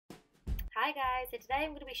Hi guys, so today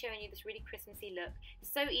I'm going to be showing you this really Christmassy look. It's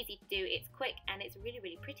so easy to do, it's quick and it's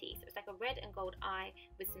really pretty. So it's like a red and gold eye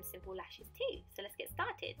with some simple lashes too. So let's get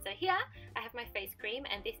started. So here I have my face cream,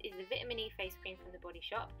 and this is the Vitamin E face cream from the Body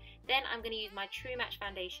Shop. Then I'm going to use my True Match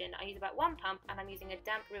foundation. I use about 1 pump and I'm using a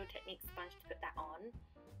damp Real Technique sponge to put that on.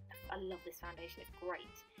 I love this foundation, it's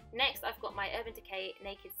great. Next I've got my Urban Decay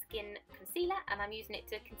Naked Skin Concealer, and I'm using it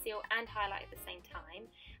to conceal and highlight at the same time.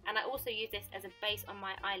 And I also use this as a base on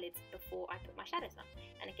my eyelids before I put my shadows on.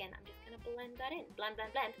 And again, I'm just going to blend that in. Blend.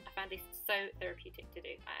 I found this so therapeutic to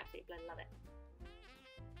do. I absolutely love it.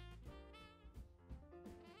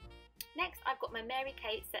 Next, I've got my Mary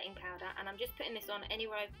Kate setting powder, and I'm just putting this on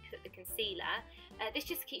anywhere I've put the concealer. This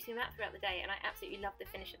just keeps me matte throughout the day, and I absolutely love the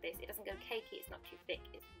finish of this. It doesn't go cakey, it's not too thick,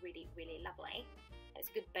 it's really lovely. And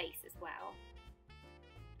it's a good base as well.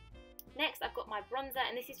 Next, I've got my bronzer,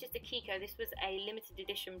 and this is just a Kiko. This was a limited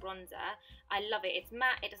edition bronzer. I love it. It's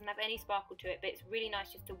matte, it doesn't have any sparkle to it, but it's really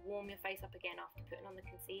nice just to warm your face up again after putting on the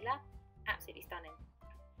concealer. Absolutely stunning.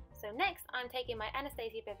 So next, I'm taking my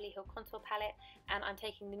Anastasia Beverly Hills contour palette, and I'm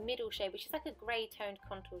taking the middle shade, which is like a grey toned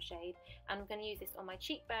contour shade, and I'm going to use this on my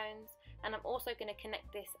cheekbones, and I'm also going to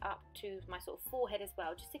connect this up to my sort of forehead as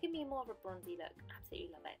well, just to give me more of a bronzy look.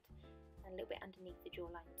 Absolutely love it. And a little bit underneath the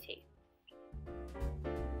jawline too.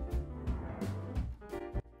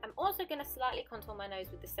 I'm also going to slightly contour my nose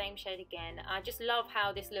with the same shade again. I just love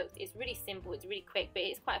how this looks. It's really simple, it's really quick, but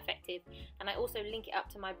it's quite effective. And I also link it up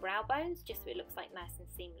to my brow bones just so it looks like nice and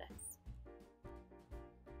seamless.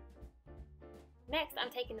 Next,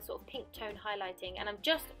 I'm taking the sort of pink tone highlighting, and I'm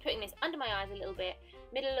just putting this under my eyes a little bit,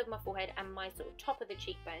 middle of my forehead and my sort of top of the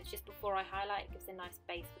cheekbones just before I highlight. It gives a nice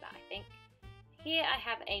base for that, I think. Here I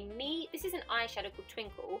have this is an eyeshadow called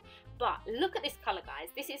Twinkle, but look at this colour, guys.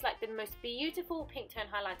 This is like the most beautiful pink tone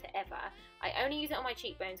highlighter ever. I only use it on my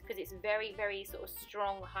cheekbones because it's very sort of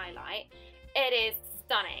strong highlight. It is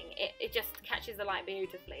stunning. It just catches the light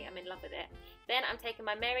beautifully. I'm in love with it. Then I'm taking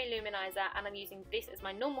my Mary Luminizer, and I'm using this as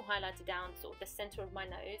my normal highlighter down sort of the centre of my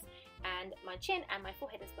nose and my chin and my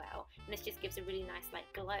forehead as well. And this just gives a really nice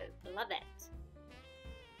like glow. Love it.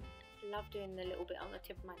 Love doing the little bit on the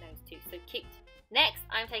tip of my nose too, so cute. Next,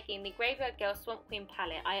 I'm taking the Graveyard Girl Swamp Queen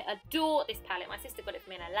palette. I adore this palette. My sister got it for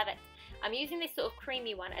me and I love it. I'm using this sort of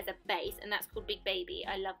creamy one as a base, and that's called Big Baby.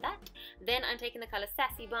 I love that. Then I'm taking the colour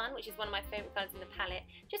Sassy Bun, which is one of my favourite colours in the palette.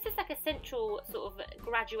 Just as like a central sort of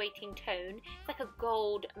graduating tone. It's like a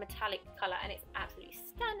gold metallic colour, and it's absolutely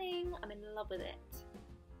stunning. I'm in love with it.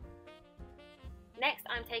 Next,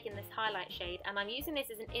 I'm taking this highlight shade, and I'm using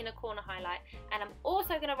this as an inner corner highlight, and I'm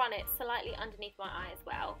also going to run it slightly underneath my eye as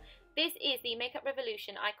well. This is the Makeup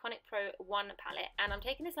Revolution Iconic Pro 1 palette, and I'm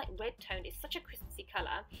taking this like red toned. It's such a Christmassy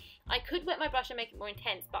colour. I could wet my brush and make it more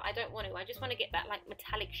intense, but I don't want to. I just want to get that like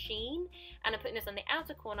metallic sheen, and I'm putting this on the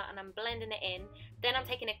outer corner and I'm blending it in. Then I'm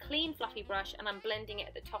taking a clean fluffy brush and I'm blending it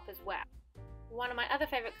at the top as well. One of my other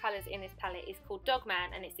favourite colours in this palette is called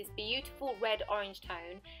Dogman, and it's this beautiful red-orange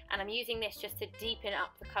tone, and I'm using this just to deepen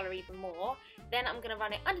up the colour even more. Then I'm going to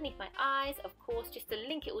run it underneath my eyes, of course, just to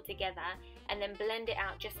link it all together, and then blend it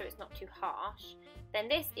out just so it's not too harsh. Then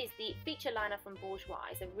this is the feature liner from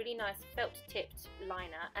Bourjois. It's a really nice felt-tipped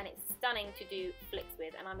liner, and it's stunning to do flicks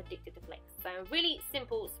with, and I'm addicted to flicks. So a really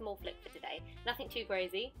simple, small flick for today. Nothing too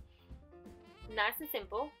crazy. Nice and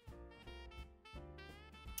simple.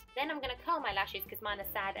 Then I'm going to curl my lashes because mine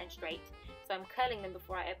are sad and straight, so I'm curling them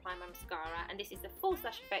before I apply my mascara, and this is the Full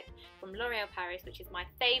Slash Effect from L'Oreal Paris, which is my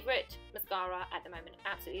favourite mascara at the moment.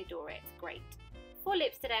 Absolutely adore it, it's great. For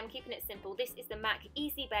lips today, I'm keeping it simple. This is the MAC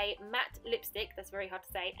Easy Bay Matte Lipstick, that's very hard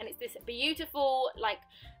to say, and it's this beautiful, like,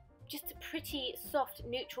 just a pretty soft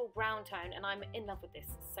neutral brown tone, and I'm in love with this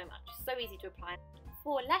so much. So easy to apply.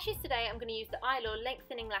 For lashes today, I'm going to use the Eyelaw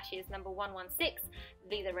Lengthening Lashes number 116.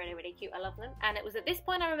 These are really cute, I love them. And it was at this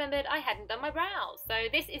point I remembered I hadn't done my brows. So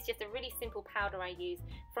this is just a really simple powder I use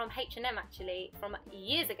from H&M actually, from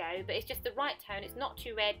years ago. But it's just the right tone, it's not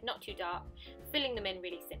too red, not too dark. Filling them in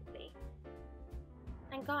really simply.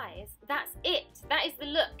 And guys, that's it. That is the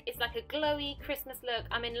look. It's like a glowy Christmas look.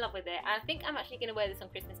 I'm in love with it. I think I'm actually going to wear this on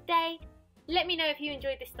Christmas Day. Let me know if you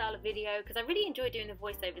enjoyed this style of video, because I really enjoy doing the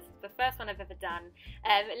voiceovers. It's the first one I've ever done.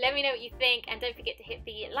 Let me know what you think, and don't forget to hit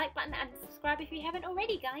the like button and subscribe if you haven't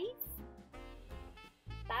already, guys.